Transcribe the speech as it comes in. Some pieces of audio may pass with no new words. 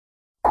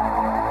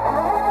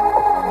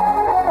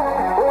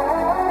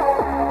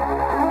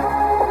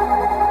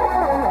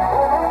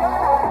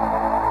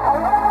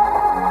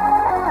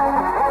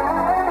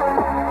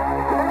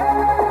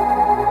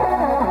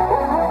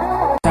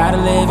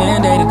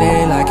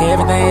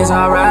everything's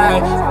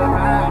alright.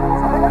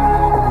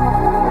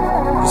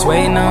 Just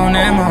waiting on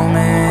that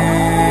moment,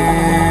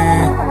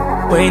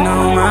 waiting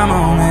on my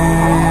moment,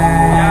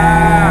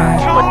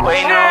 yeah.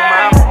 Waiting on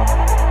my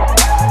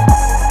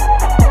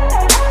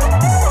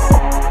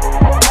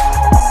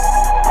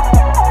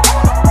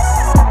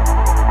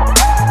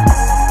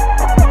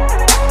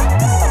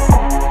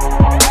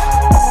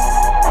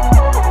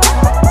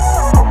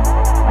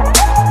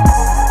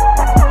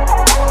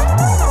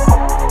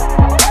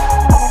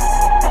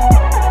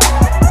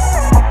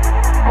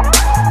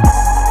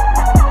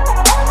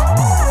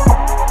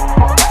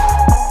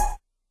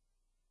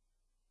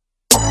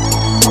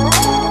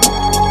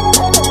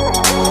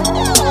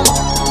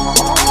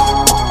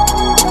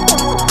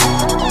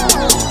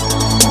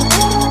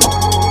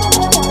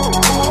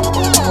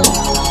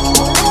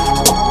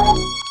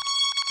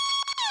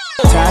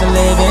tired of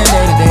living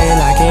day to day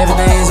like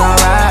everything's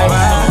alright.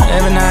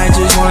 Every night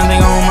just one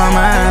thing on my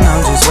mind,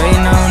 I'm just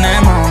waiting on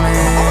that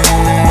moment,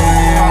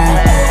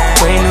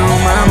 waiting on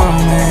my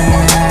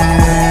moment.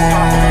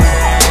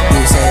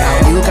 You say,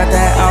 oh, you got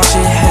that all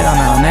shit, hell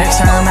no, next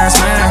time that's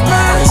mine.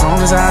 As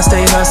long as I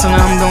stay hustling,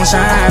 I'm gon'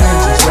 shine. And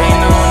just waiting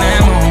on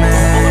that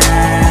moment,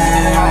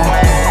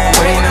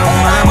 waiting on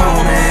my moment.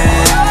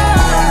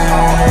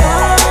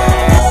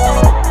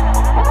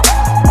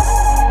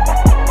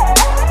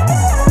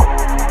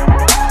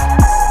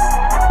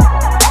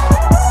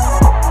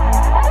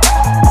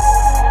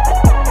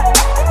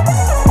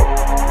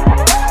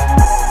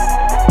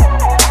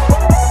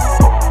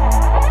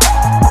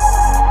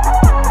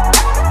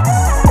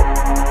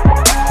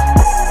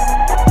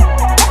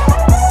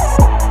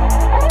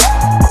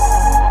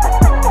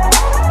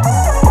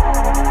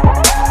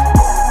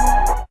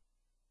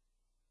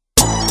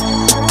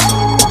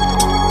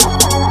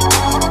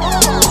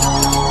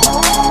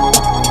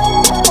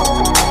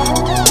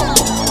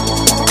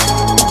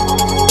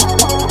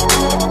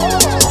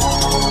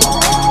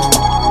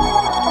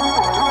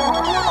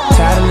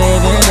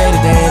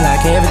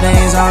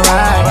 Everything's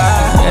alright.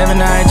 Every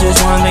night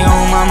just one thing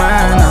on my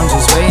mind, I'm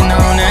just waiting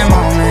on that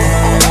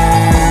moment,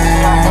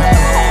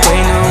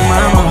 waiting on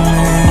my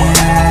moment.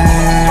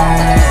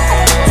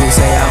 You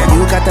say, oh,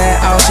 you got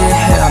that all shit,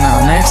 hell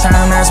no, next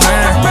time that's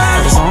mine.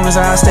 As long as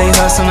I stay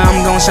hustling,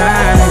 I'm gon'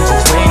 shine. And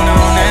just waiting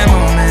on that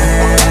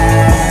moment,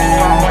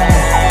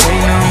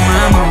 waiting on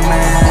my moment.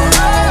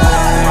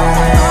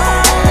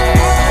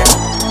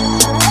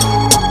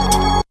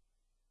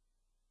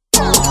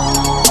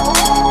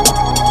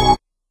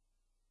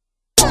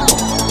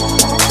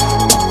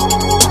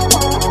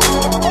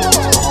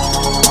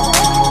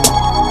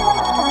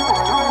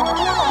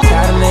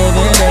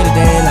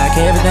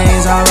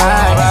 Everything's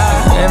alright.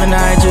 Every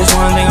night just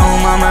one thing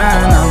on my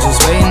mind, I'm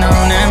just waiting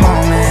on that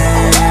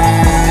moment,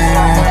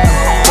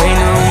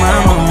 waiting on my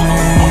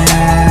moment.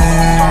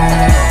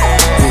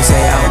 You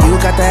say, oh, you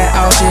got that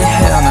all shit,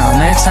 hell no,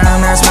 next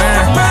time that's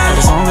mine.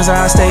 As long as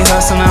I stay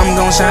hustling, I'm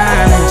gon'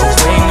 shine. And just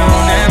waiting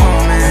on that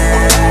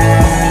moment,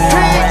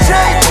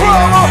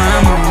 waiting on my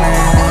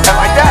moment. And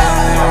like that,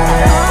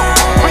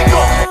 we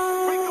go.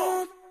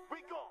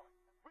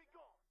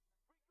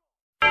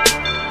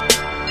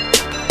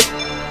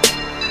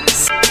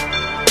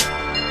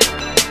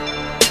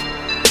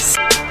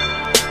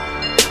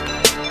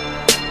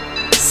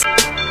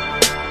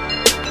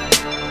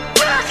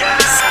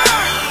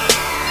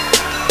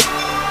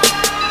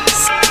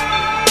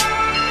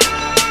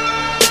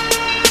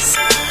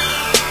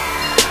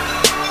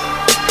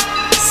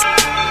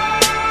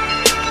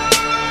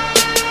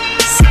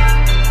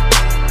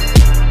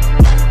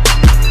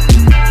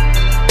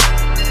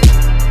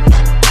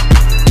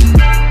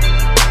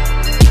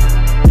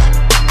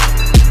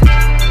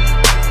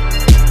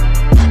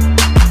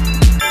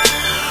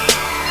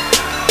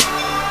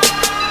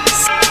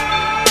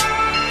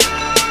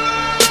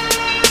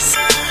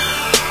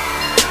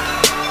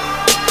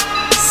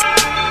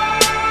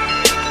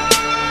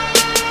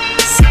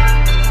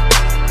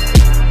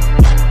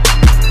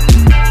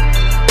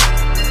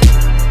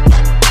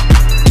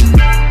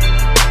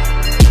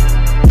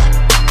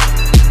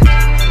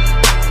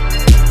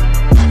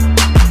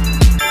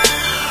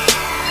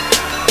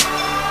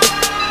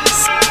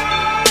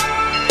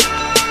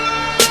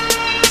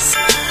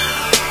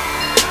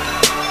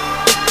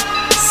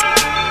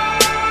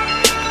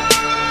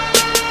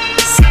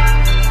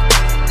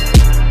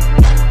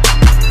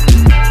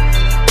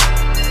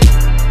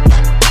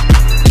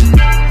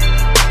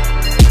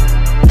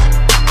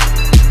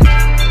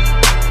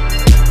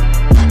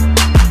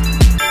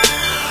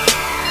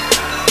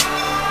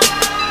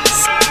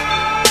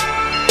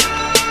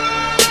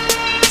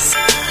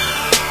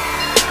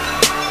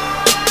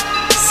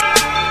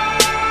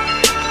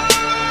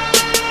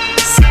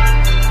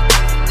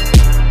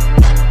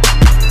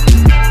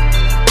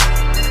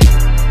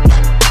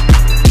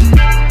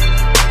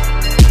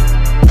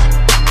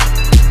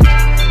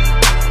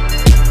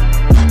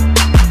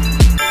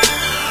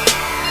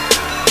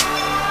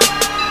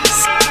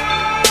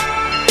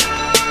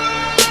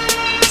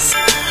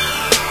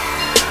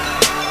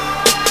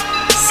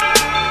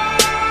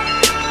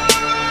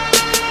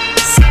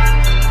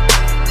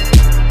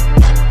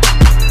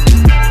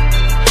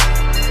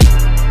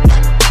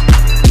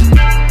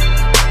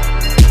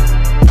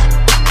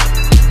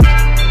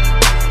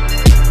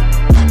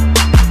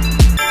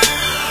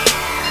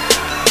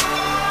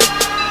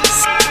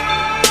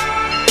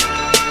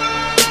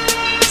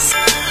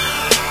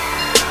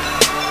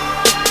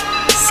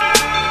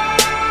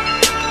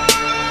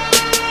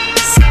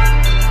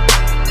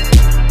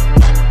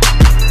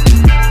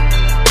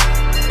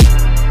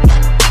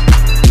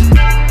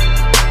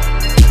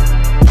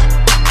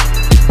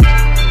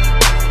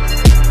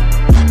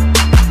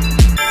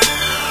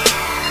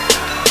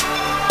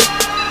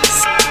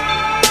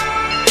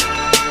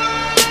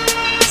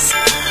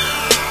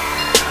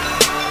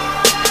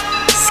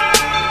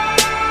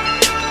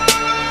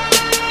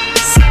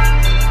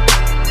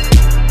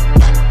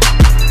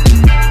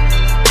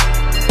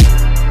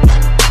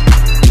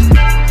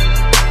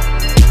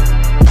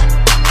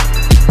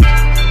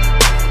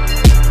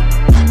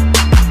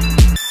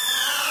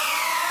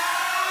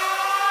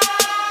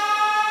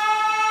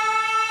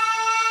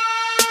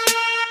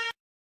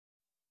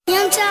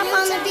 Chop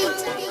on the beat.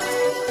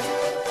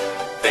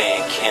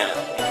 Van Camp.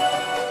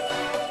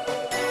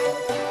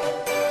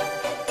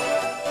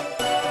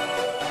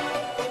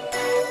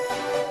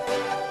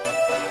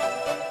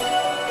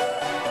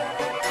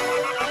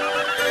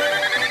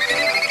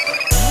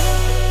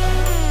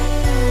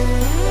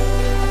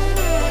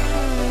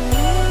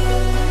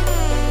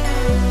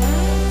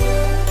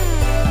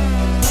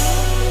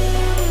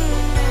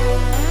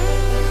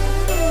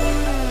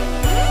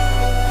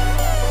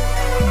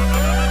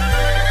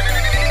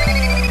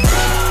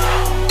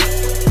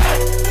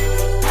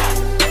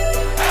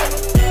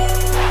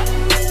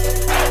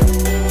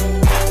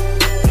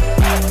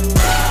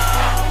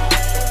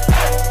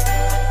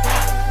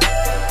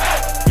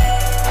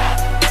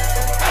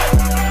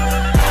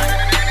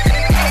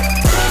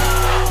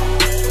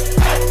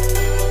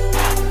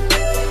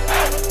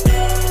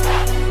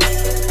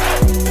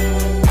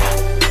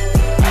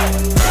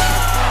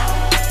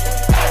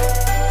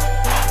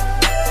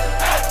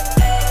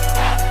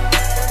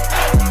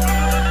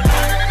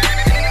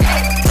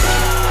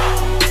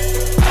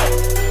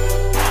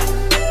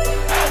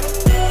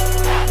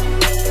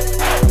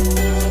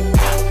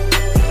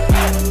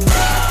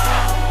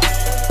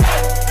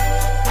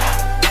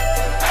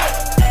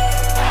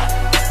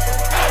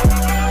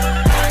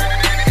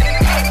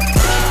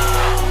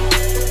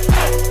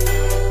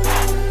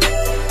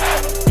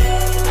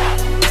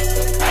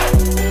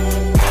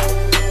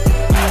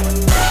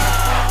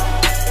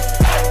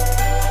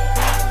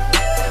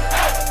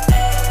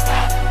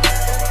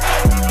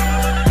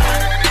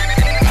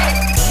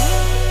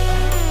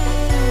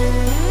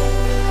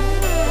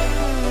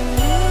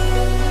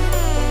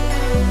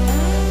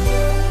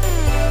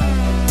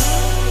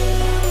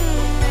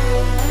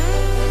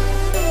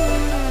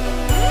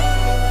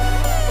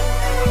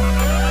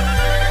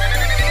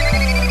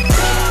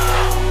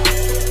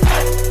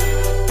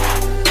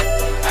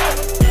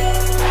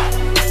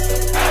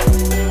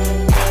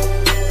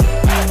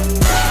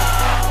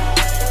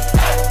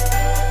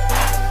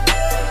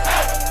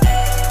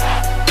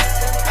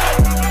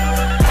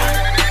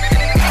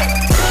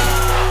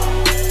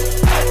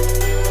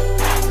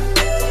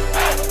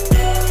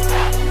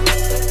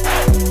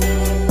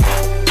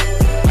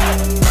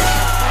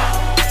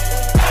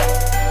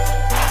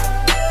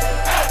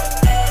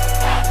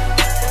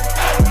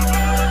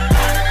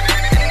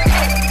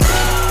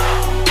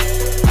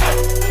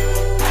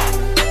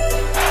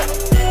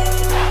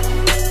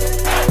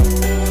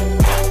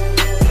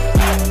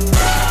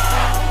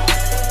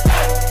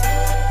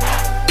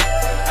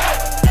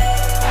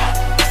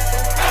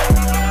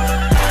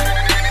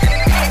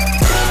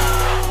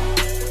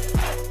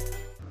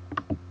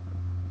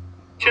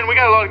 We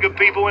got a lot of good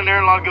people in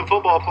there, a lot of good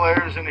football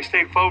players, and they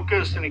stayed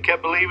focused and they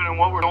kept believing in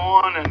what we're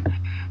doing, and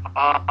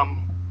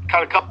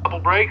caught a couple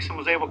breaks and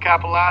was able to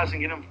capitalize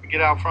and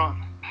get out front.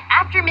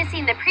 After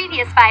missing the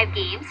previous 5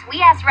 games,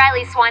 we asked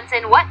Riley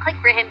Swanson what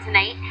clicked for him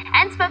tonight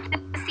and spoke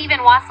to Stephen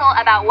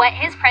Wassel about what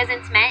his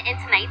presence meant in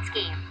tonight's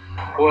game.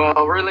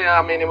 Well, really,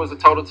 I mean, it was a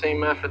total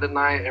team effort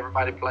tonight.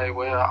 Everybody played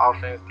well,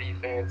 offense,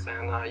 defense,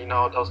 and, you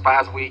know, those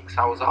 5 weeks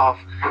I was off,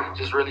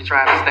 just really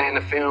trying to stay in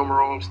the film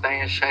room,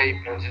 stay in shape,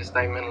 and just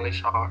stay mentally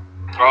sharp.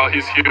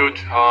 He's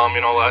huge.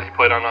 You know, he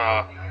played on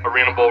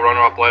Arena Bowl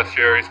runner-up last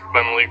year. He's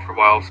been in the league for a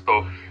while,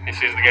 so he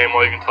sees the game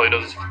well. You can tell he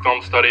does his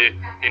film study.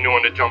 He knew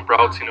when to jump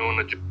routes. He knew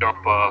when to jump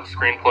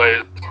screen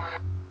plays,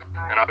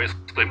 and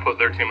obviously put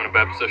their team in a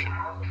bad position.